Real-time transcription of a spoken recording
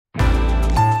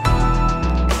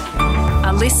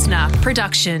listener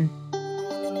production.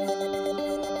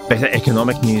 Better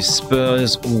economic news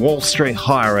spurs Wall Street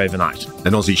higher overnight.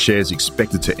 And Aussie shares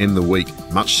expected to end the week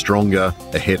much stronger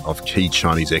ahead of key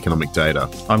Chinese economic data.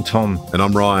 I'm Tom. And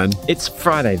I'm Ryan. It's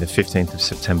Friday the 15th of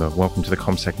September. Welcome to the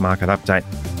CommSec Market Update.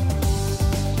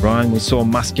 Ryan, we saw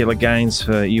muscular gains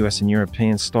for US and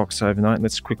European stocks overnight.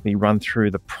 Let's quickly run through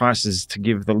the prices to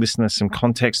give the listener some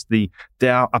context. The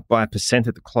Dow up by 1%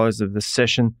 at the close of the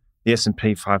session. The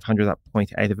S&P 500 up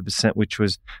 0.8%, which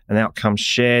was an outcome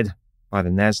shared by the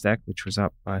Nasdaq, which was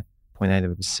up by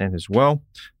 0.8% as well.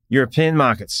 European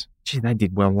markets, they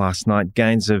did well last night.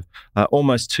 Gains of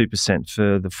almost 2%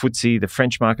 for the FTSE, the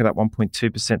French market up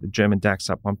 1.2%, the German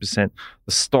DAX up 1%,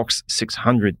 the Stoxx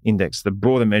 600 index, the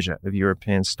broader measure of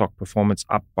European stock performance,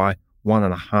 up by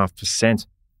 1.5%.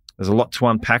 There's a lot to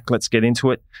unpack. Let's get into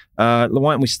it. Why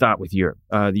don't we start with Europe?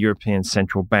 The European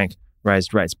Central Bank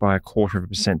raised rates by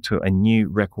 0.25% to a new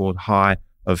record high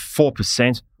of 4%.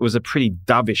 It was a pretty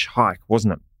dovish hike,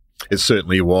 wasn't it? It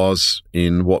certainly was,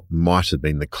 in what might have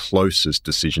been the closest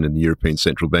decision in the European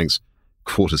Central Bank's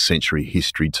quarter-century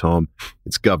history, Tom.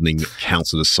 Its governing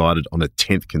council decided on a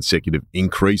 10th consecutive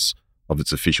increase of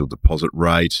its official deposit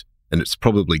rate, and it's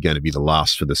probably going to be the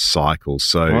last for the cycle.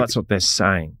 Well, that's what they're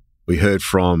saying. We heard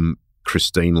from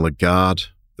Christine Lagarde,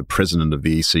 the president of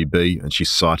the ECB, and she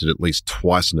cited at least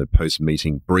twice in her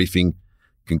post-meeting briefing,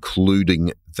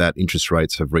 concluding that interest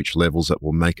rates have reached levels that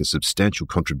will make a substantial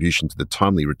contribution to the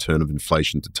timely return of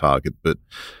inflation to target. But,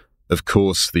 of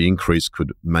course, the increase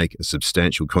could make a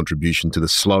substantial contribution to the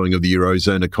slowing of the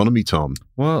Eurozone economy, Tom.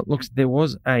 Well, look, there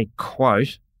was a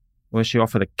quote where she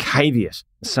offered a caveat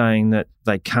saying that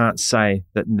they can't say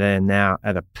that they're now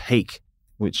at a peak,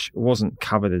 which wasn't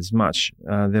covered as much.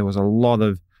 There was a lot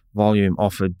of volume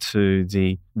offered to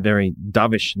the very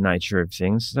dovish nature of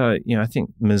things. So, I think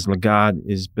Ms. Lagarde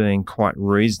is being quite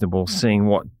reasonable, seeing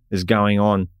what is going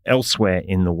on elsewhere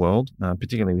in the world,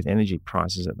 particularly with energy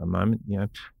prices at the moment.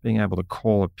 Being able to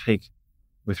call a peak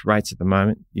with rates at the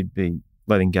moment, you'd be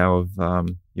letting go of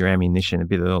your ammunition a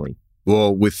bit early.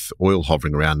 Well, with oil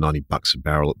hovering around $90 a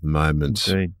barrel at the moment,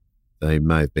 Indeed, they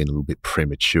may have been a little bit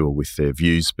premature with their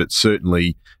views, but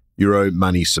certainly Euro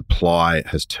money supply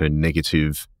has turned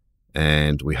negative.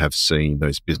 And we have seen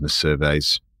those business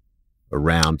surveys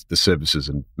around the services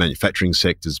and manufacturing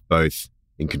sectors both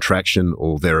in contraction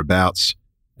or thereabouts.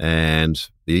 And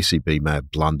the ECB may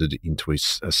have blundered into a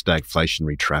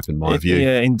stagflationary trap, in my view.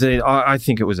 Yeah, indeed. I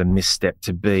think it was a misstep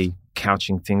to be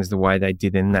couching things the way they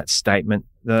did in that statement.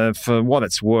 For what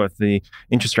it's worth, the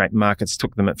interest rate markets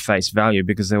took them at face value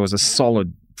because there was a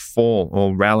solid fall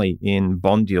or rally in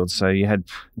bond yields. So you had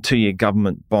 2-year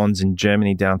government bonds in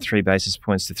Germany down 3 basis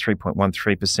points to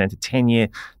 3.13%, a 10-year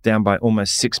down by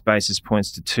almost 6 basis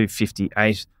points to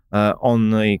 2.58. On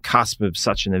the cusp of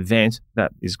such an event,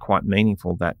 that is quite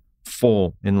meaningful, that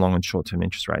fall in long and short-term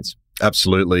interest rates.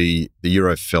 Absolutely. The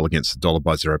euro fell against the dollar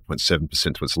by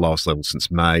 0.7% to its lowest level since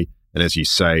May. And as you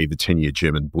say, the 10-year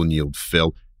German bund yield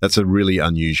fell. That's a really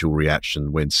unusual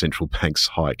reaction when central banks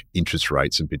hike interest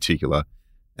rates in particular.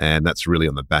 And that's really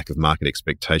on the back of market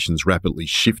expectations rapidly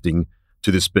shifting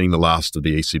to this being the last of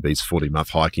the ECB's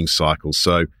 40-month hiking cycle.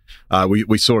 So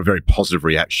we saw a very positive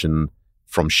reaction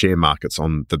from share markets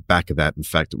on the back of that. In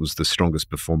fact, it was the strongest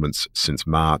performance since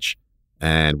March.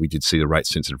 And we did see the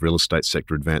rate-sensitive real estate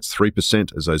sector advance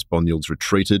 3% as those bond yields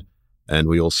retreated. And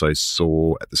we also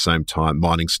saw at the same time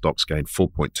mining stocks gain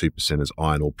 4.2% as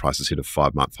iron ore prices hit a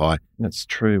 5-month high. That's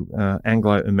true.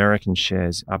 Anglo-American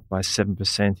shares up by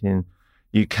 7% in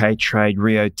UK trade.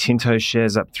 Rio Tinto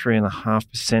shares up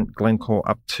 3.5%. Glencore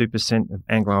up 2%. Of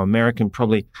Anglo-American,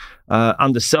 probably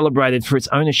under-celebrated for its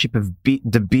ownership of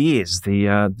De Beers,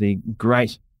 the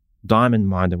great diamond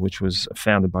miner, which was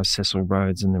founded by Cecil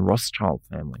Rhodes and the Rothschild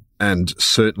family. And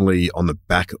certainly on the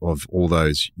back of all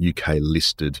those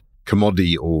UK-listed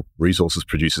commodity or resources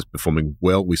producers performing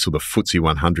well, we saw the FTSE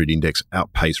 100 index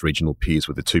outpace regional peers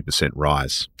with a 2%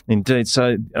 rise. Indeed.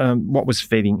 So what was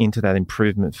feeding into that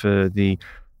improvement for the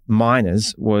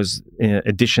miners was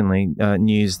additionally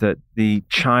news that the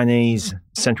Chinese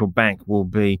central bank will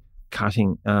be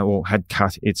cutting or had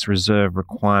cut its reserve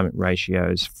requirement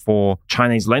ratios for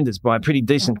Chinese lenders by a pretty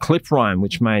decent clip, Ryan,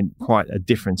 which made quite a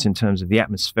difference in terms of the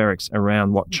atmospherics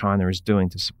around what China is doing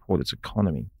to support its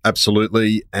economy.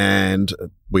 Absolutely. And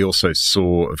we also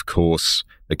saw, of course,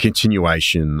 a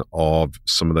continuation of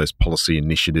some of those policy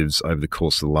initiatives over the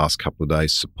course of the last couple of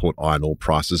days support iron ore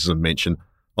prices. As I mentioned,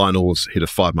 iron ore's hit a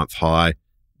 5-month high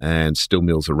and steel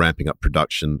mills are ramping up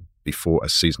production before a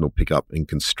seasonal pickup in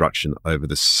construction over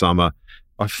the summer.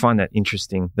 I find that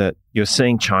interesting that you're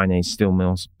seeing Chinese steel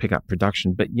mills pick up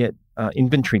production, but yet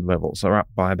inventory levels are up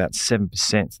by about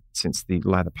 7% since the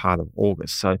latter part of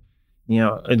August. So,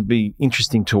 it'd be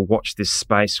interesting to watch this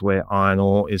space where iron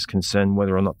ore is concerned,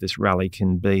 whether or not this rally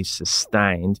can be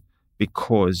sustained,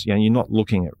 because, you're not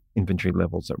looking at inventory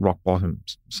levels at rock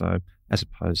bottoms. So, as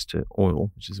opposed to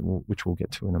oil, which we'll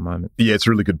get to in a moment. Yeah, it's a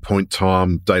really good point,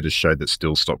 Tom. Data showed that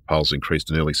steel stockpiles increased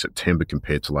in early September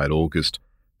compared to late August.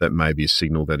 That may be a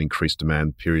signal that increased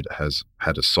demand period has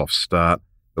had a soft start.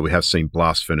 But we have seen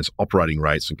blast furnace operating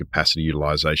rates and capacity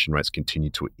utilisation rates continue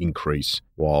to increase,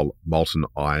 while molten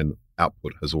iron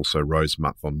output has also rose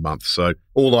month on month. So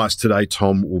all eyes today,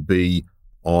 Tom, will be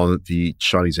on the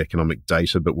Chinese economic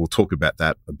data, but we'll talk about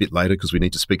that a bit later because we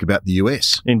need to speak about the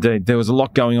US. Indeed. There was a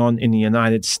lot going on in the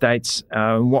United States.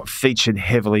 What featured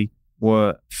heavily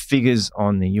were figures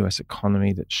on the US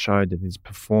economy that showed that it's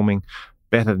performing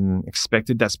better than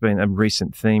expected. That's been a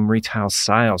recent theme. Retail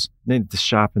sales needed to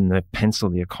sharpen the pencil,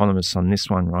 the economists, on this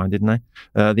one, Ryan, didn't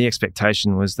they? The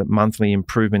expectation was that monthly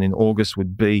improvement in August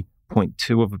would be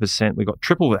 0.2%. We got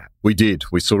triple that. We did.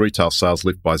 We saw retail sales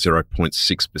lift by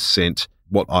 0.6%.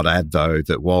 What I'd add, though,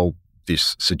 that while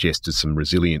this suggested some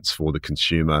resilience for the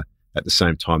consumer, at the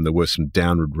same time, there were some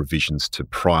downward revisions to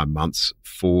prior months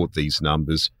for these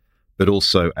numbers. But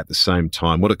also at the same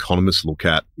time, what economists look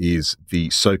at is the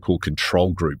so-called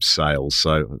control group sales.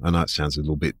 So I know it sounds a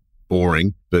little bit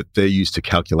boring, but they're used to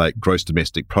calculate gross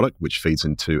domestic product, which feeds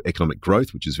into economic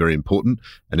growth, which is very important,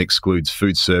 and excludes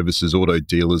food services, auto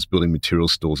dealers, building material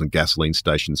stores, and gasoline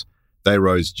stations. They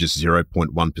rose just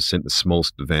 0.1%, the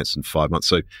smallest advance in 5 months.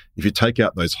 So if you take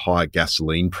out those high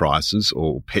gasoline prices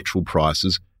or petrol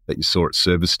prices that you saw at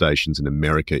service stations in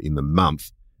America in the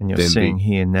month, and you're seeing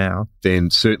here now, then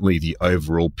certainly the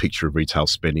overall picture of retail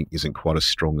spending isn't quite as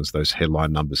strong as those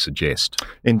headline numbers suggest.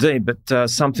 Indeed, but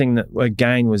something that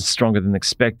again was stronger than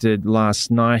expected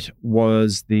last night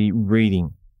was the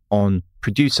reading on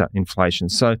producer inflation.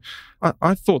 So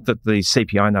I thought that the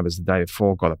CPI numbers the day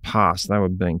before got a pass. They were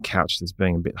being couched as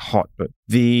being a bit hot, but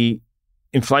the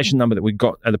inflation number that we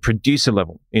got at the producer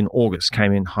level in August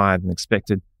came in higher than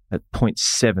expected at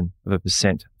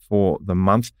 0.7% for the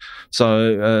month.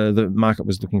 So the market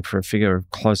was looking for a figure of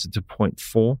closer to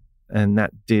 0.4, and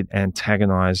that did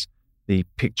antagonize the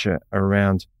picture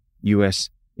around US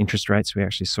interest rates. We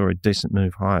actually saw a decent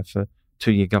move higher for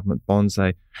 2-year government bonds.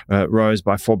 They rose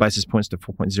by 4 basis points to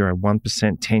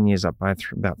 4.01%, 10 years up by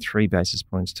about 3 basis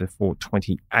points to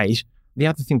 4.28. The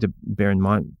other thing to bear in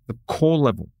mind, the core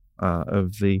level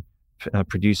of the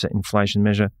producer inflation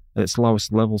measure at its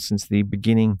lowest level since the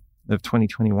beginning of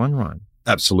 2021, Ryan.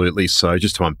 Absolutely. So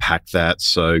just to unpack that,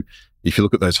 so if you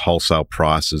look at those wholesale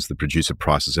prices, the producer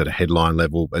prices at a headline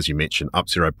level, as you mentioned, up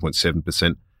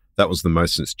 0.7%. That was the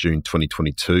most since June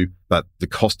 2022, but the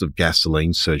cost of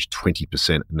gasoline surged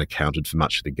 20% and accounted for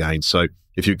much of the gain. So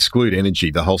if you exclude energy,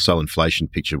 the wholesale inflation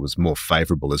picture was more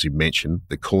favourable, as you mentioned.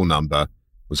 The core number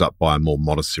was up by a more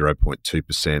modest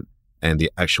 0.2%, and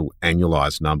the actual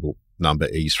annualised number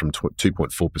eased from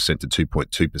 2.4% to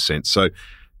 2.2%. So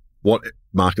what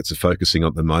markets are focusing on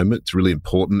at the moment, it's really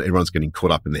important. Everyone's getting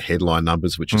caught up in the headline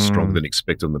numbers, which is stronger than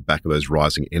expected on the back of those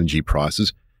rising energy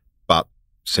prices. But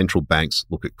central banks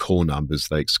look at core numbers.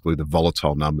 They exclude the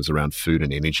volatile numbers around food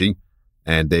and energy,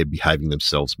 and they're behaving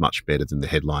themselves much better than the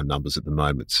headline numbers at the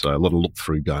moment. So a lot of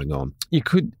look-through going on. You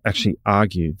could actually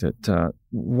argue that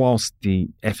whilst the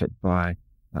effort by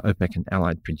OPEC and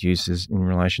allied producers in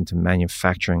relation to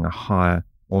manufacturing a higher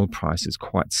oil price is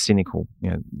quite cynical,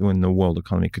 when the world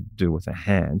economy could do with a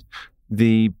hand,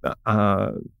 the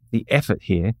effort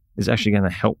here is actually going to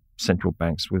help central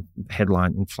banks with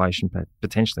headline inflation,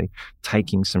 potentially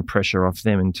taking some pressure off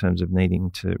them in terms of needing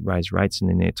to raise rates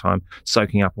and in their time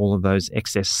soaking up all of those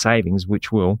excess savings,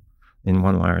 which will, in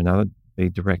one way or another, be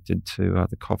directed to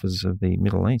the coffers of the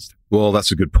Middle East. Well,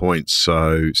 that's a good point.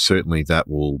 So certainly that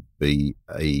will be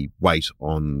a weight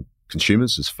on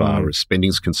consumers as far as spending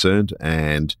is concerned.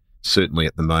 And certainly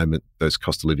at the moment, those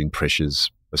cost of living pressures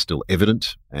are still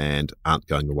evident and aren't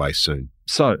going away soon.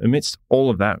 So amidst all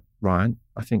of that, Ryan,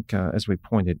 I think, as we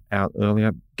pointed out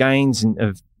earlier, gains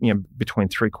of between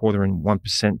 0.75% and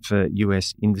 1% for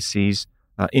US indices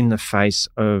in the face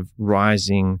of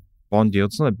rising bond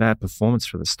yields. Not a bad performance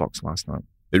for the stocks last night.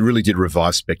 It really did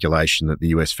revive speculation that the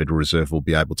US Federal Reserve will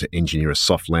be able to engineer a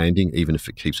soft landing, even if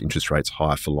it keeps interest rates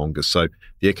higher for longer. So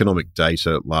the economic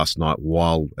data last night,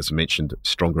 while, as I mentioned,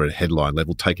 stronger at a headline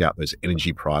level, take out those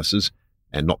energy prices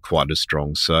and not quite as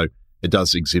strong. So it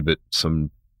does exhibit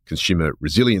some consumer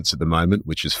resilience at the moment,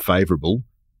 which is favourable,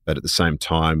 but at the same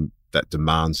time, that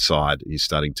demand side is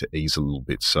starting to ease a little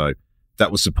bit. So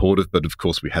that was supportive, but of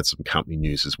course we had some company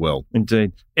news as well.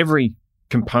 Indeed. Every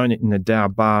component in the Dow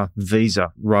bar,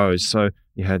 Visa, rose. So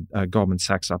you had Goldman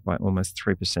Sachs up by almost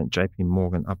 3%, JP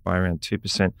Morgan up by around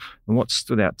 2%. And what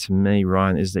stood out to me,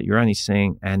 Ryan, is that you're only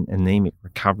seeing an anemic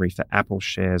recovery for Apple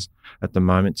shares at the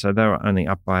moment. So they were only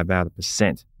up by about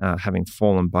 1%, having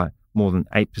fallen by more than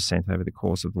 8% over the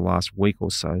course of the last week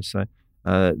or so. So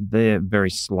they're very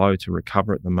slow to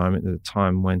recover at the moment at a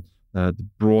time when the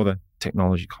broader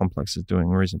technology complex is doing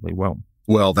reasonably well.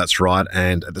 Well, that's right.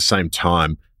 And at the same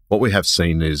time, what we have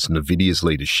seen is NVIDIA's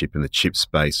leadership in the chip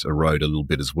space erode a little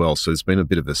bit as well. So there's been a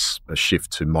bit of a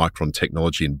shift to Micron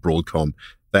Technology and Broadcom.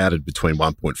 They added between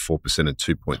 1.4% and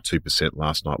 2.2%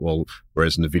 last night,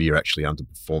 whereas NVIDIA actually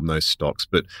underperformed those stocks.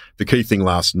 But the key thing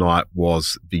last night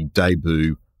was the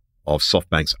debut of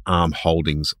SoftBank's ARM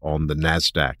holdings on the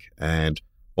NASDAQ. And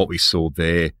what we saw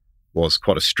there was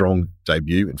quite a strong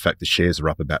debut. In fact, the shares are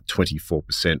up about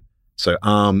 24%. So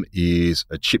ARM is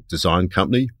a chip design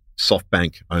company.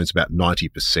 SoftBank owns about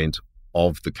 90%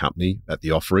 of the company at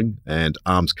the offering, and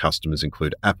ARM's customers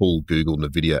include Apple, Google,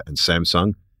 NVIDIA, and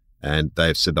Samsung, and they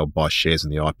have said they'll buy shares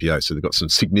in the IPO, so they've got some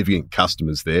significant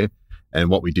customers there. And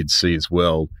what we did see as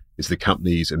well is the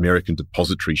company's American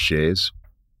depository shares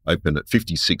open at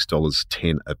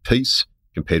 $56.10 a piece,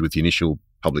 compared with the initial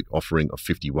public offering of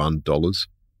 $51,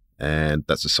 and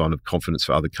that's a sign of confidence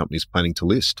for other companies planning to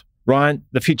list. Ryan,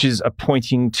 the futures are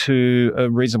pointing to a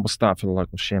reasonable start for the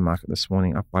local share market this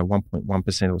morning, up by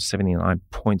 1.1% or 79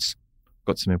 points.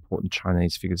 Got some important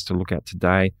Chinese figures to look at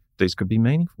today. These could be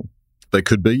meaningful. They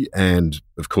could be. And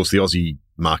of course, the Aussie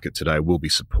market today will be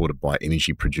supported by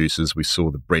energy producers. We saw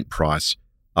the Brent price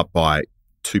up by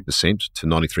 2% to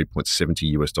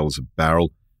 $93.70 a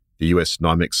barrel. The US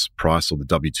NYMEX price, or the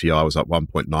WTI, was up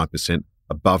 1.9%.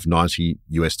 Above $90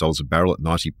 a barrel at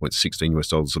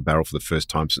 $90.16 a barrel for the first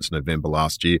time since November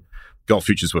last year. Gold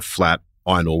futures were flat.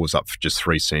 Iron ore was up for just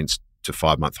 3 cents to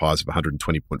 5-month highs of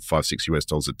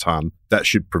 $120.56 a tonne. That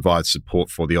should provide support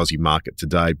for the Aussie market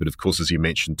today. But of course, as you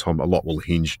mentioned, Tom, a lot will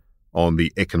hinge on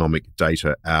the economic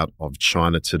data out of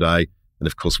China today. And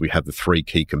of course, we have the three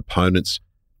key components.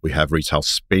 We have retail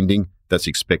spending. That's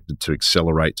expected to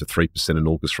accelerate to 3% in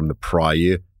August from the prior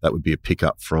year. That would be a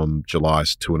pickup from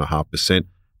July's 2.5%.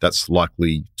 That's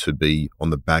likely to be on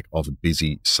the back of a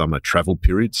busy summer travel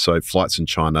period. So flights in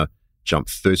China jumped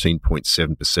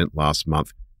 13.7% last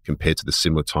month compared to the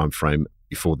similar time frame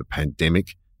before the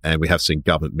pandemic. And we have seen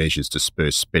government measures to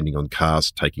spur spending on cars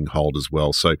taking hold as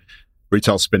well. So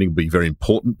retail spending will be very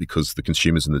important because the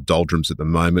consumer's in the doldrums at the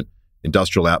moment.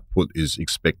 Industrial output is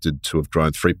expected to have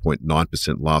grown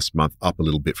 3.9% last month, up a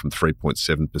little bit from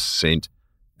 3.7%.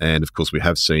 And of course, we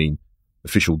have seen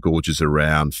official gauges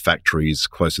around factories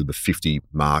closer to the 50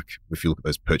 mark. If you look at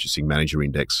those purchasing manager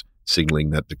index,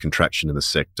 signaling that the contraction in the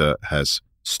sector has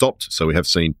stopped. So we have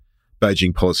seen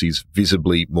Beijing policies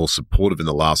visibly more supportive in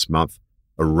the last month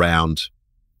around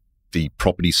the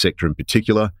property sector in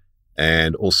particular.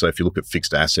 And also, if you look at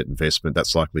fixed asset investment,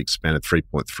 that's likely expanded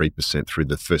 3.3% through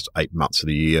the first 8 months of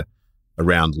the year,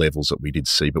 around levels that we did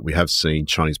see. But we have seen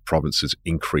Chinese provinces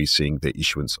increasing their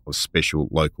issuance of special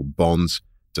local bonds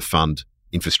to fund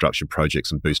infrastructure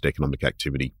projects and boost economic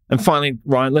activity. And finally,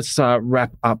 Ryan, let's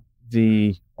wrap up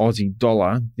the Aussie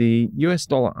dollar. The US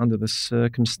dollar, under the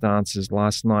circumstances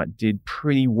last night, did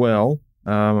pretty well,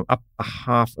 up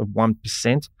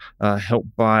 0.5%,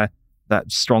 helped by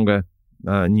that stronger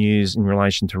news in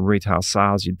relation to retail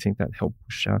sales. You'd think that helped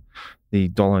push the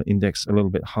dollar index a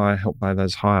little bit higher, helped by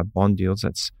those higher bond yields.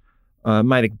 That's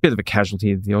made a bit of a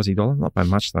casualty of the Aussie dollar, not by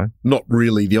much though. Not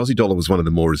really. The Aussie dollar was one of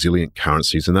the more resilient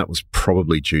currencies, and that was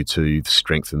probably due to the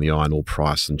strength in the iron ore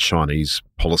price and Chinese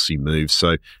policy moves.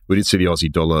 So we did see the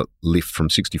Aussie dollar lift from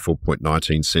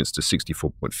 64.19 cents to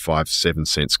 64.57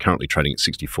 cents, currently trading at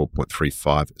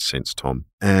 64.35 cents, Tom.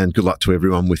 And good luck to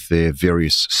everyone with their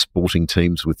various sporting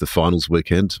teams with the finals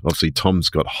weekend. Obviously, Tom's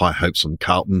got high hopes on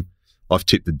Carlton. I've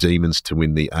tipped the Demons to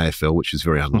win the AFL, which is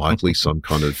very unlikely, so I'm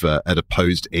kind of at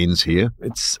opposed ends here.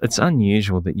 It's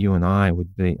unusual that you and I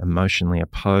would be emotionally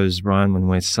opposed, Ryan, when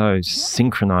we're so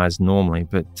synchronised normally,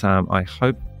 but I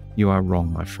hope you are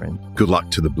wrong, my friend. Good luck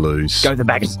to the Blues. Go the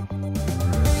Baggers.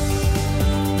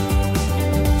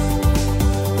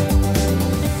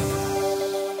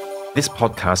 This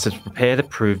podcast is prepared,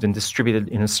 approved and distributed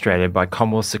in Australia by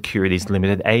Commonwealth Securities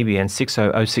Limited, ABN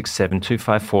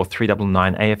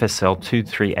 60067254399 AFSL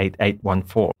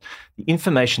 238814. The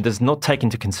information does not take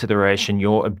into consideration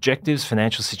your objectives,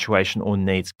 financial situation or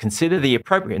needs. Consider the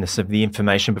appropriateness of the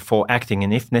information before acting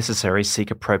and, if necessary,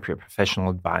 seek appropriate professional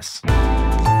advice.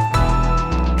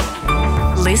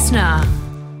 Listener.